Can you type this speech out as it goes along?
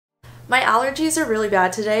My allergies are really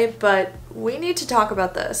bad today, but we need to talk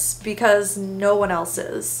about this because no one else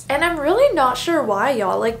is. And I'm really not sure why,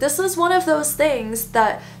 y'all. Like, this is one of those things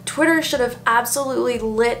that Twitter should have absolutely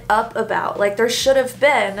lit up about. Like, there should have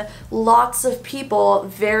been lots of people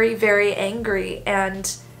very, very angry,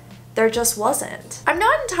 and there just wasn't. I'm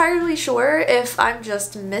not entirely sure if I'm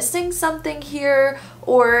just missing something here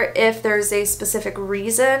or if there's a specific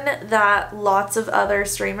reason that lots of other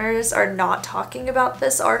streamers are not talking about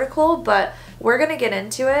this article, but we're gonna get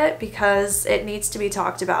into it because it needs to be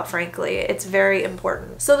talked about, frankly. It's very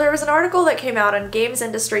important. So there was an article that came out on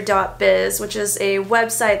gamesindustry.biz, which is a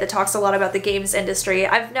website that talks a lot about the games industry.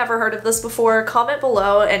 I've never heard of this before. Comment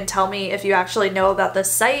below and tell me if you actually know about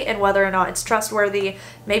this site and whether or not it's trustworthy.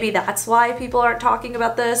 Maybe that's why people aren't talking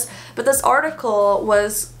about this. But this article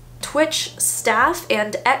was Twitch staff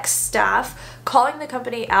and ex-staff calling the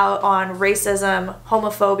company out on racism,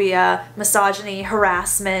 homophobia, misogyny,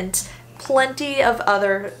 harassment, plenty of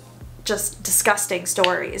other just disgusting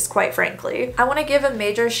stories, quite frankly. I want to give a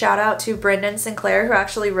major shout out to Brendan Sinclair, who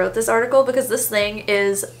actually wrote this article, because this thing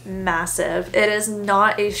is massive. It is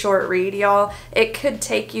not a short read, y'all. It could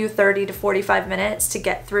take you 30 to 45 minutes to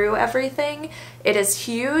get through everything. It is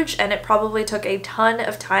huge, and it probably took a ton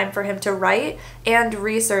of time for him to write and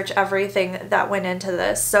research everything that went into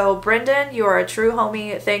this. So Brendan, you are a true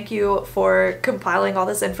homie. Thank you for compiling all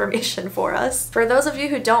this information for us. For those of you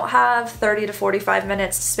who don't have 30 to 45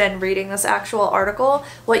 minutes to spend reading this actual article,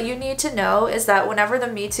 what you need to know is that whenever the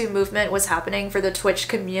Me Too movement was happening for the Twitch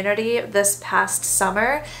community this past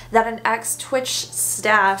summer, that an ex-Twitch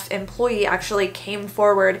staff employee actually came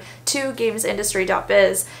forward to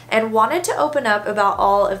gamesindustry.biz and wanted to open up about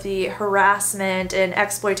all of the harassment and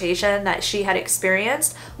exploitation that she had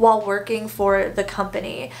experienced while working for the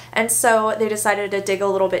company. And so they decided to dig a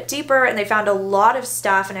little bit deeper, and they found a lot of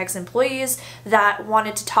staff and ex-employees that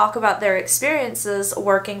wanted to talk about their experiences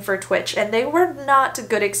working for Twitch, and they were not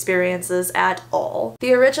good experiences at all.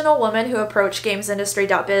 The original woman who approached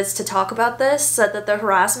gamesindustry.biz to talk about this said that the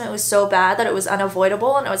harassment was so bad that it was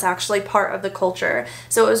unavoidable and it was actually part of the culture.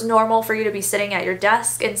 So it was normal for you to be sitting at your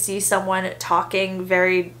desk and see someone talking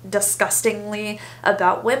very disgustingly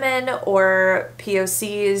about women or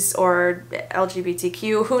POCs or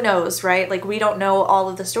LGBTQ, who knows, right? Like, we don't know all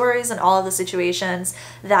of the stories and all of the situations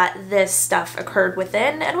that this stuff occurred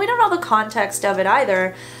within, and we don't know the context of it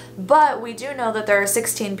either. But we do know that there are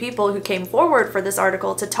 16 people who came forward for this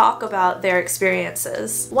article to talk about their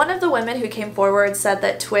experiences. One of the women who came forward said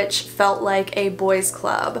that Twitch felt like a boys'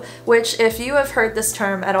 club, which, if you have heard this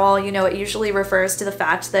term at all, you know it usually refers to the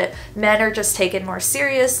fact that men are just taken more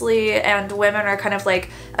seriously and women are kind of like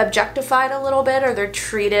objectified a little bit, or they're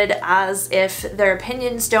treated as if their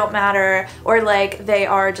opinions don't matter, or like they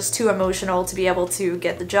are just too emotional to be able to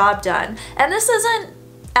get the job done. And this isn't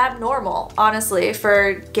abnormal, honestly,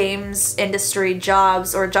 for games industry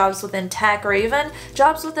jobs or jobs within tech or even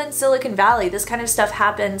jobs within Silicon Valley. This kind of stuff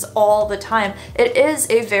happens all the time. It is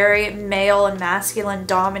a very male and masculine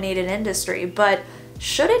dominated industry, but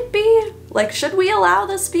should it be? Like, should we allow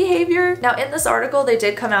this behavior? Now, in this article, they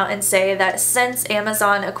did come out and say that since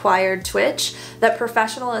Amazon acquired Twitch, that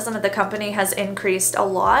professionalism at the company has increased a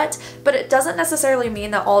lot, but it doesn't necessarily mean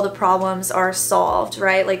that all the problems are solved,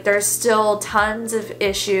 right? Like, there's still tons of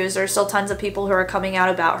issues, there's still tons of people who are coming out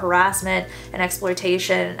about harassment and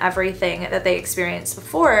exploitation and everything that they experienced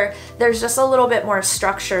before. There's just a little bit more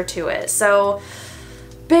structure to it. So,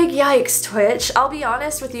 big yikes, Twitch. I'll be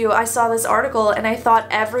honest with you, I saw this article and I thought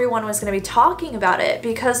everyone was going to be talking about it,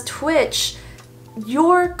 because Twitch,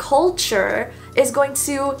 your culture is going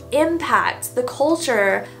to impact the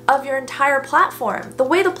culture of your entire platform. The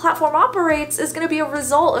way the platform operates is going to be a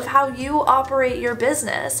result of how you operate your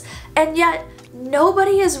business. And yet,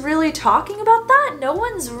 nobody is really talking about that. No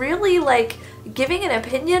one's really like giving an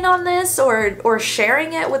opinion on this or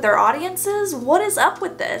sharing it with their audiences. What is up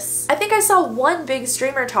with this? I think I saw one big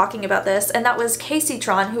streamer talking about this, and that was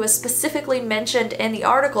𝐂𝐶Tron, who was specifically mentioned in the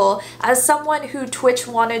article as someone who Twitch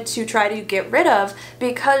wanted to try to get rid of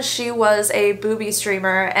because she was a booby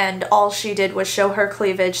streamer and all she did was show her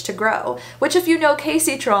cleavage to grow, which, if you know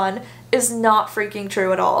𝐂𝐶Tron, is not freaking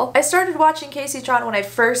true at all. I started watching 𝐂𝐶Tron when I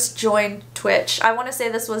first joined Twitch. I want to say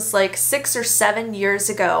this was like 6 or 7 years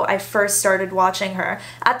ago I first started watching her.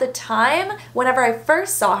 At the time, whenever I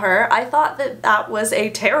first saw her, I thought that that was a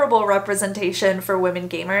terrible representation for women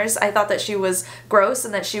gamers. I thought that she was gross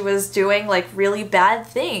and that she was doing like really bad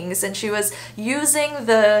things, and she was using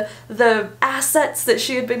the assets that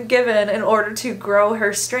she had been given in order to grow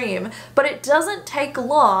her stream. But it doesn't take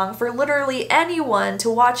long for literally anyone to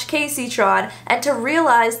watch 𝐂𝐶Tron and to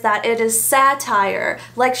realize that it is satire.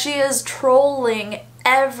 Like, she is trolling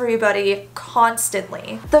everybody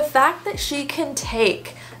constantly. The fact that she can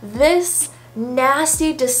take this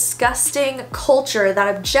nasty, disgusting culture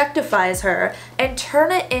that objectifies her and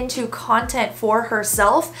turn it into content for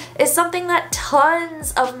herself is something that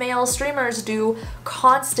tons of male streamers do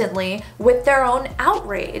constantly with their own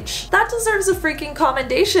outrage. That deserves a freaking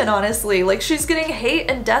commendation, honestly. Like, she's getting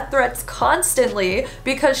hate and death threats constantly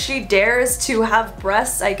because she dares to have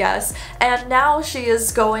breasts, I guess, and now she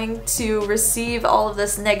is going to receive all of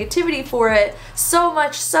this negativity for it, so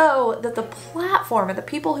much so that the platform and the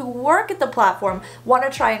people who work at the platform want to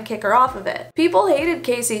try and kick her off of it. People hated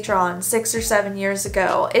𝐂𝐄𝐄 6 or 7 years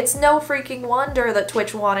ago. It's no freaking wonder that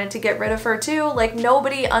Twitch wanted to get rid of her too. Like,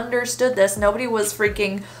 nobody understood this. Nobody was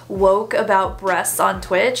freaking woke about breasts on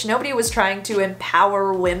Twitch. Nobody was trying to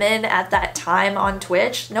empower women at that time on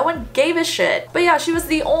Twitch. No one gave a shit. But yeah, she was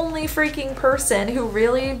the only freaking person who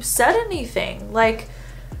really said anything. Like,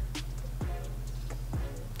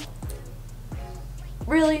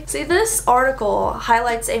 really? See, this article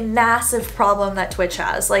highlights a massive problem that Twitch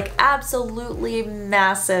has. Like, absolutely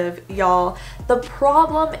massive, y'all. The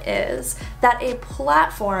problem is that a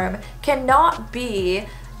platform cannot be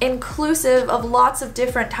inclusive of lots of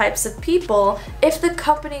different types of people if the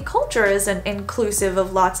company culture isn't inclusive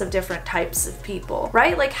of lots of different types of people,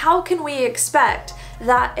 right? Like, how can we expect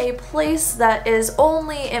that a place that is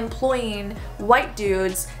only employing white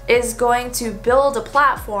dudes is going to build a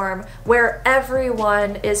platform where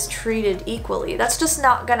everyone is treated equally? That's just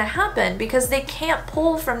not gonna happen, because they can't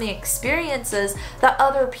pull from the experiences that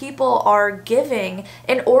other people are giving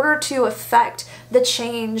in order to affect the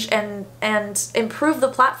change and improve the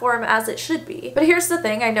platform as it should be. But here's the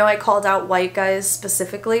thing, I know I called out white guys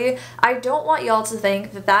specifically. I don't want y'all to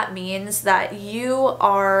think that that means that you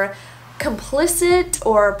are complicit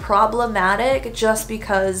or problematic just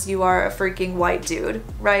because you are a freaking white dude,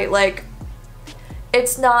 right? Like,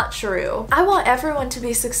 it's not true. I want everyone to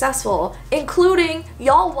be successful, including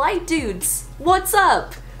y'all white dudes. What's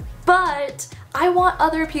up? But I want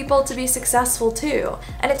other people to be successful too.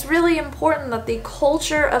 And it's really important that the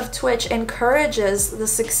culture of Twitch encourages the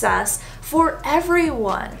success for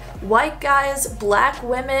everyone. White guys, black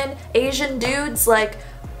women, Asian dudes, like,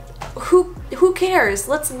 who cares?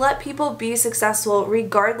 Let's let people be successful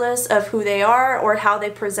regardless of who they are or how they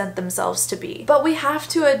present themselves to be. But we have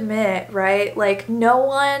to admit, right, like, no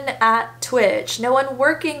one at Twitch, no one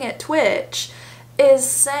working at Twitch is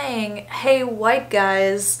saying, hey, white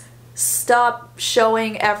guys, stop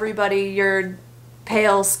showing everybody your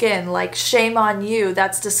pale skin, like, shame on you,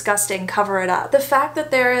 that's disgusting, cover it up. The fact that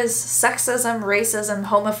there is sexism, racism,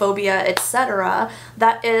 homophobia, etc.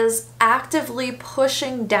 that is actively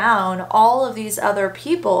pushing down all of these other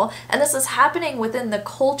people, and this is happening within the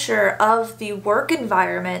culture of the work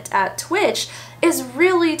environment at Twitch, is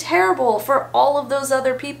really terrible for all of those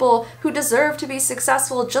other people who deserve to be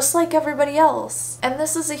successful just like everybody else. And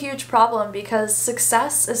this is a huge problem because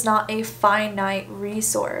success is not a finite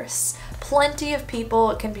resource. Plenty of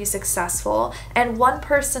people can be successful, and one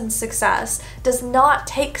person's success does not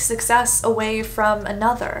take success away from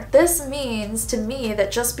another. This means to me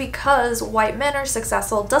that just because white men are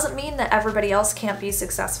successful doesn't mean that everybody else can't be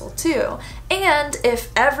successful too. And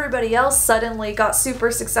if everybody else suddenly got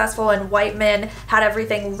super successful and white men had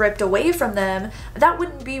everything ripped away from them, that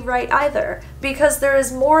wouldn't be right either, because there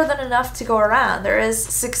is more than enough to go around. There is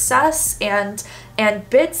success and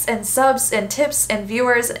bits and subs and tips and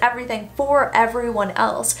viewers and everything for everyone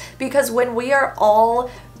else, because when we are all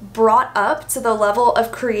brought up to the level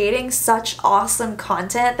of creating such awesome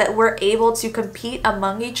content that we're able to compete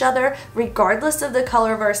among each other regardless of the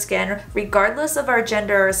color of our skin, regardless of our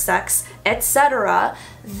gender or sex, etc.,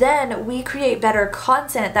 then we create better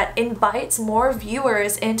content that invites more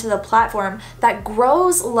viewers into the platform, that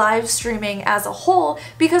grows live streaming as a whole,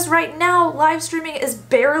 because right now live streaming is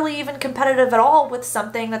barely even competitive at all with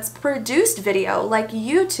something that's produced video like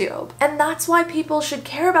YouTube. And that's why people should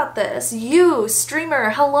care about this. You,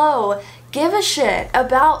 streamer, hello, give a shit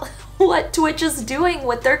about what Twitch is doing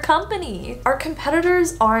with their company. Our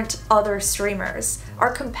competitors aren't other streamers.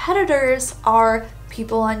 Our competitors are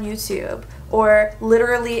people on YouTube or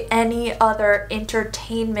literally any other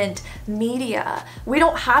entertainment media. We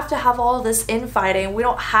don't have to have all this infighting. We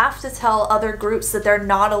don't have to tell other groups that they're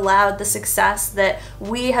not allowed the success that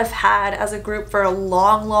we have had as a group for a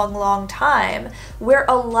long, long, long time. We're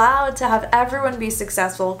allowed to have everyone be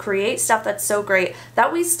successful, create stuff that's so great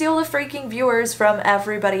that we steal the freaking viewers from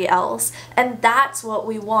everybody else. And that's what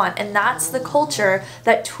we want. And that's the culture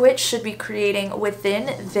that Twitch should be creating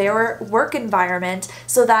within their work environment,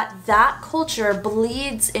 so that that culture culture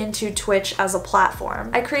bleeds into Twitch as a platform.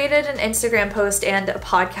 I created an Instagram post and a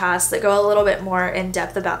podcast that go a little bit more in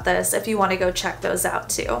depth about this if you want to go check those out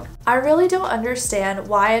too. I really don't understand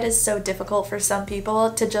why it is so difficult for some people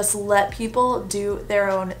to just let people do their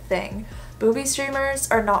own thing. Booby streamers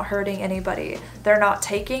are not hurting anybody. They're not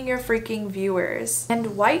taking your freaking viewers.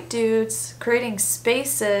 And white dudes creating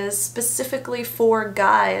spaces specifically for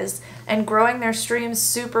guys and growing their streams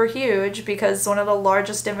super huge, because one of the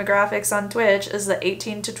largest demographics on Twitch is the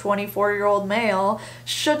 18 to 24-year-old male,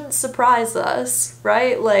 shouldn't surprise us,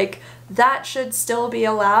 right? Like, that should still be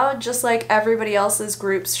allowed, just like everybody else's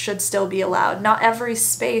groups should still be allowed. Not every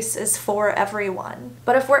space is for everyone.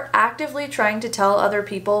 But if we're actively trying to tell other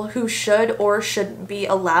people who should or shouldn't be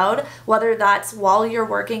allowed, whether that's while you're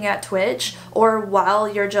working at Twitch or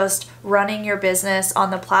while you're just running your business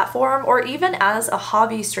on the platform, or even as a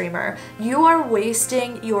hobby streamer, you are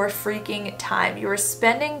wasting your freaking time. You are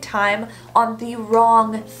spending time on the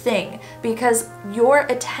wrong thing because your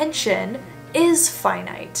attention is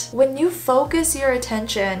finite. When you focus your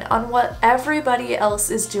attention on what everybody else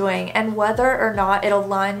is doing and whether or not it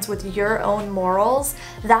aligns with your own morals,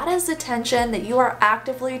 that is attention that you are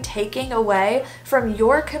actively taking away from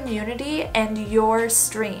your community and your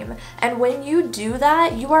stream. And when you do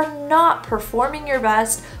that, you are not performing your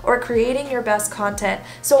best or creating your best content.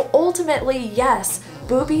 So ultimately, yes,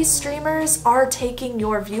 booby streamers are taking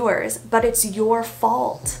your viewers, but it's your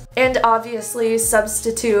fault. And obviously,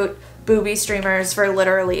 substitute booby streamers for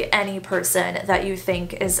literally any person that you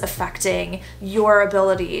think is affecting your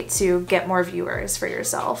ability to get more viewers for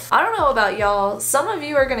yourself. I don't know about y'all, some of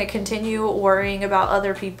you are going to continue worrying about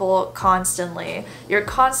other people constantly. You're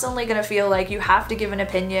constantly going to feel like you have to give an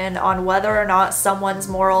opinion on whether or not someone's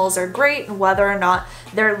morals are great and whether or not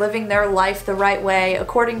they're living their life the right way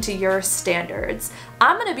according to your standards.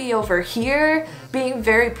 I'm gonna be over here being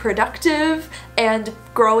very productive and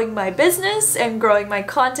growing my business and growing my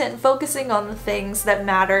content and focusing on the things that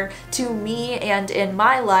matter to me and in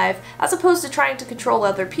my life, as opposed to trying to control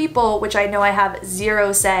other people, which I know I have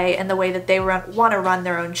zero say in the way that they want to run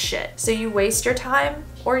their own shit. So you waste your time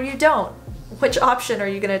or you don't. Which option are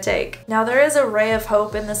you gonna take? Now, there is a ray of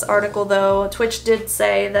hope in this article though. Twitch did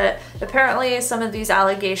say that apparently some of these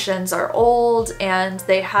allegations are old and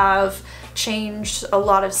they have changed a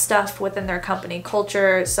lot of stuff within their company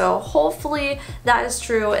culture, so hopefully that is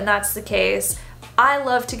true and that's the case. I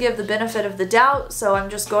love to give the benefit of the doubt, so I'm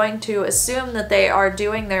just going to assume that they are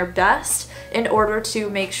doing their best in order to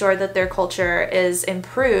make sure that their culture is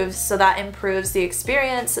improved, so that improves the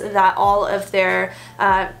experience that all of their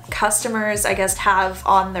customers, I guess, have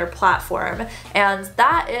on their platform. And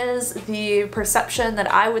that is the perception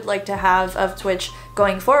that I would like to have of Twitch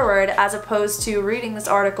going forward, as opposed to reading this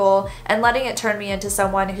article and letting it turn me into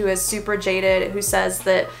someone who is super jaded, who says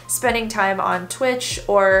that spending time on Twitch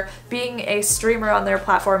or being a streamer on their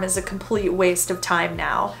platform is a complete waste of time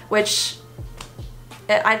now, which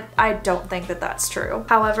I don't think that that's true.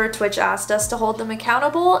 However, Twitch asked us to hold them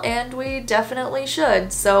accountable and we definitely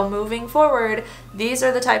should. So moving forward, these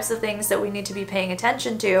are the types of things that we need to be paying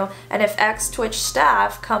attention to. And if ex-Twitch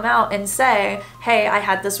staff come out and say, hey, I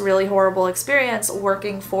had this really horrible experience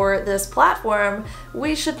working for this platform,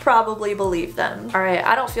 we should probably believe them. All right,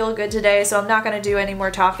 I don't feel good today, so I'm not gonna do any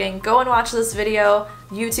more talking. Go and watch this video.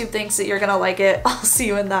 YouTube thinks that you're gonna like it. I'll see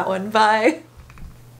you in that one. Bye.